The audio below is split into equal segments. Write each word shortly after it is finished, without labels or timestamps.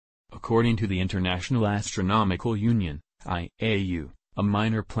According to the International Astronomical Union, IAU, a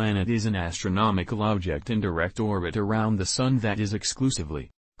minor planet is an astronomical object in direct orbit around the Sun that is exclusively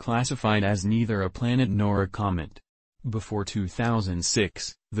classified as neither a planet nor a comet. Before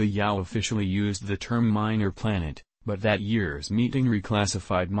 2006, the IAU officially used the term minor planet, but that year's meeting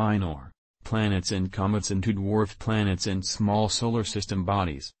reclassified minor planets and comets into dwarf planets and small solar system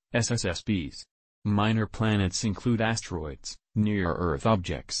bodies, SSSBs. Minor planets include asteroids, near-Earth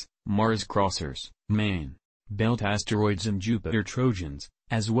objects, Mars crossers, main belt asteroids and Jupiter Trojans,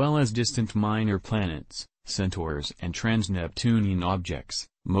 as well as distant minor planets, centaurs and trans-Neptunian objects,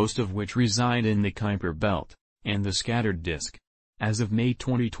 most of which reside in the Kuiper belt and the scattered disk. As of May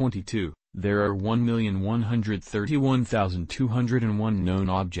 2022, there are 1,131,201 known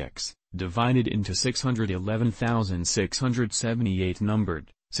objects, divided into 611,678 numbered,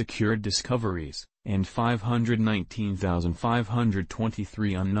 secured discoveries, and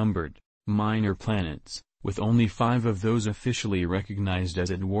 519,523 unnumbered, minor planets, with only 5 of those officially recognized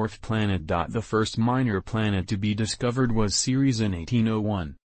as a dwarf planet. The first minor planet to be discovered was Ceres in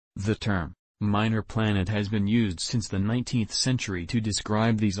 1801. The term minor planet has been used since the 19th century to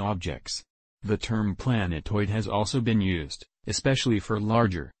describe these objects. The term planetoid has also been used, especially for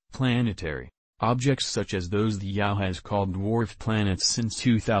larger, planetary objects such as those the IAU has called dwarf planets since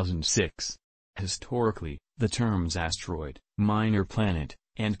 2006. Historically, the terms asteroid, minor planet,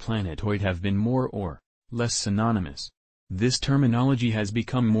 and planetoid have been more or less synonymous. This terminology has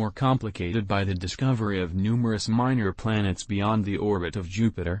become more complicated by the discovery of numerous minor planets beyond the orbit of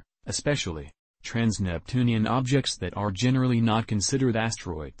Jupiter, especially trans-Neptunian objects that are generally not considered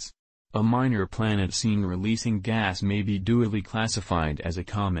asteroids. A minor planet seen releasing gas may be dually classified as a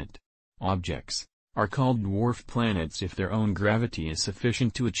comet. Objects are called dwarf planets if their own gravity is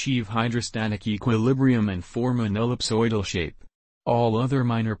sufficient to achieve hydrostatic equilibrium and form an ellipsoidal shape. All other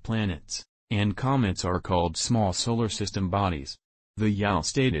minor planets and comets are called small solar system bodies. The IAU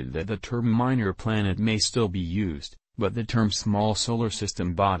stated that the term minor planet may still be used, but the term small solar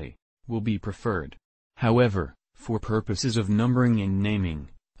system body will be preferred. However, for purposes of numbering and naming,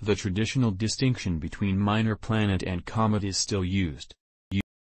 the traditional distinction between minor planet and comet is still used.